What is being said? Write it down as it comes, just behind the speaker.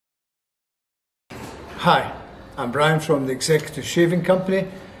Hi, I'm Brian from the Executive Shaving Company.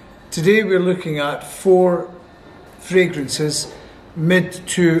 Today we're looking at 4 fragrances, mid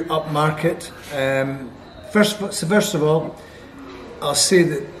to upmarket. First of all, I'll say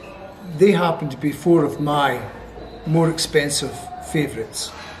that they happen to be 4 of my more expensive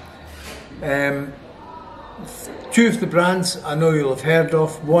favourites. 2 of the brands I know you'll have heard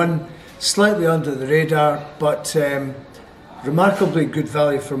of. One slightly under the radar, but remarkably good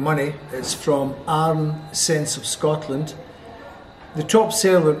value for money. It's from Arn Sense of Scotland. The top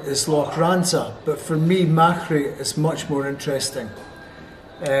seller is Loch Ranza, but for me Machrie is much more interesting.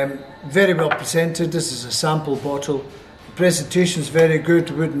 Very well presented. This is a sample bottle. The presentation is very good,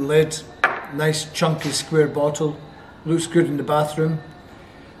 wooden lid, nice chunky square bottle, looks good in the bathroom.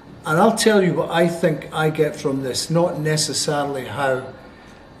 And I'll tell you what I think I get from this, not necessarily how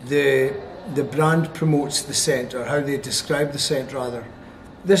the brand promotes the scent, or how they describe the scent rather.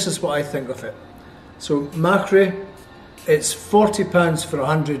 This is what I think of it. So Machrie, it's £40 for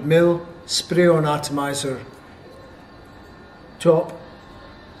 100ml, spray on atomizer top.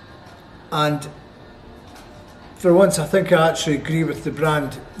 And for once I think I actually agree with the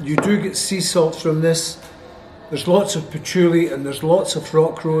brand. You do get sea salt from this. There's lots of patchouli and there's lots of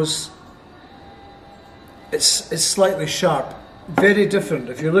rock rose. It's slightly sharp. Very different.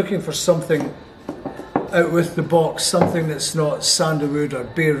 If you're looking for something out with the box, something that's not sandalwood or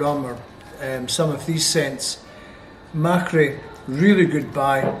bay rum or some of these scents, Machrie, really good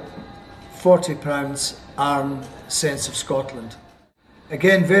buy. £40, Arn Sense of Scotland.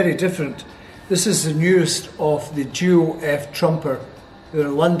 Again, very different. This is the newest of the Duo F Trumper. They're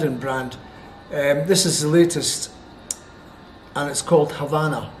a London brand. This is the latest, and it's called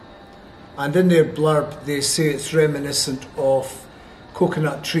Havana. And in their blurb they say it's reminiscent of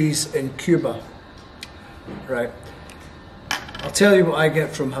coconut trees in Cuba. Right, I'll tell you what I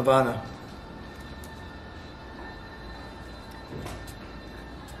get from Havana.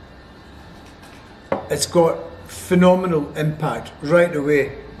 It's got phenomenal impact right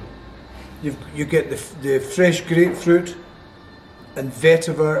away. You get the fresh grapefruit and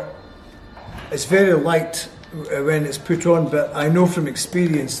vetiver. It's very light when it's put on, but I know from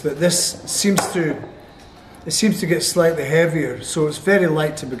experience that this seems to get slightly heavier. So it's very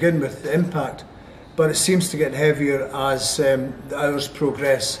light to begin with, the impact, but it seems to get heavier as the hours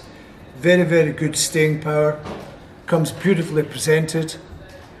progress. Very, very good staying power. Comes beautifully presented.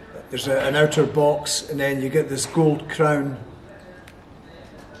 There's an outer box, and then you get this gold crown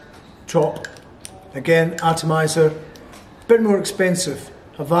top. Again, atomizer, bit more expensive.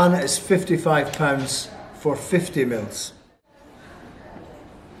 Havana is £55 for 50ml.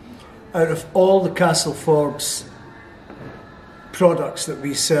 Out of all the Castle Forbes products that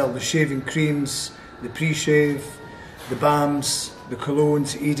we sell, the shaving creams, the pre-shave, the balms, the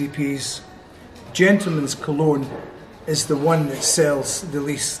colognes, EDPs, Gentleman's Cologne is the one that sells the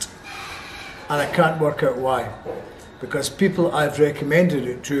least. And I can't work out why. Because people I've recommended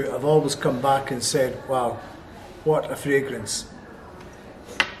it to have always come back and said, wow, what a fragrance.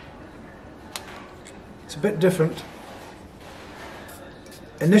 It's a bit different.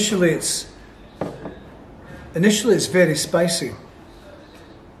 Initially it's very spicy.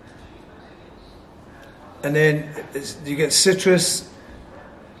 And then you get citrus,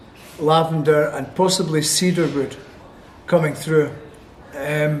 lavender and possibly cedarwood coming through.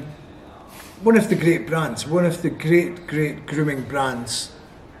 One of the great brands, one of the great grooming brands,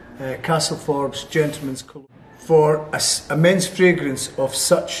 Castle Forbes Gentleman's Cologne. For a men's fragrance of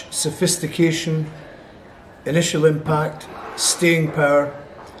such sophistication, initial impact, staying power,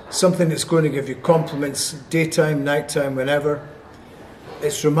 something that's going to give you compliments daytime, nighttime, whenever,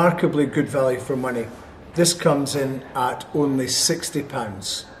 it's remarkably good value for money. This comes in at only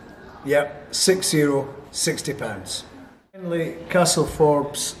 £60. Yep, £60. Finally, Castle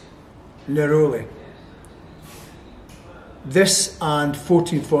Forbes Neroli. This and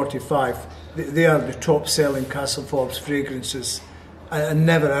 1445, they are the top selling Castle Forbes fragrances and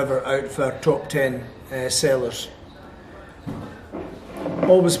never ever out of our top 10 sellers.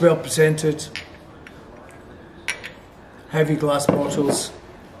 Always well presented, heavy glass bottles.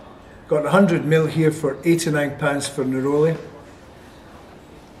 Got 100ml here for £89 for Neroli.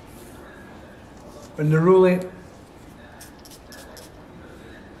 And Neroli,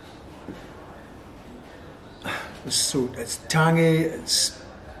 it's tangy, it's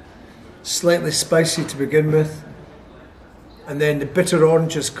slightly spicy to begin with, and then the bitter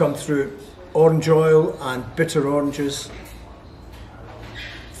oranges come through, orange oil and bitter oranges.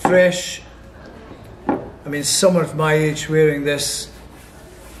 Fresh. I mean, someone of my age wearing this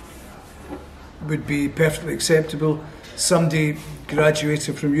would be perfectly acceptable. Somebody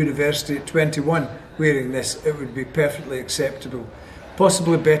graduating from university at 21 wearing this, it would be perfectly acceptable.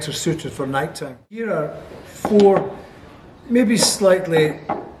 Possibly better suited for night time. Here are 4 maybe slightly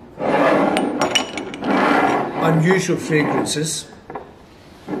unusual fragrances.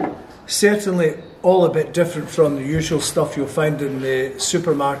 Certainly all a bit different from the usual stuff you'll find in the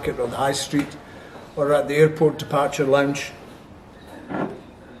supermarket or the high street or at the airport departure lounge.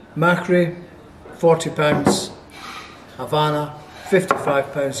 Machrie, £40. Havana,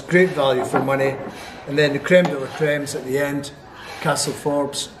 £55. Great value for money. And then the creme de la cremes at the end. Castle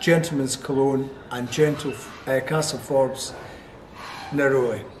Forbes, Gentleman's Cologne and Castle Forbes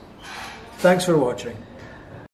Neroli. Thanks for watching.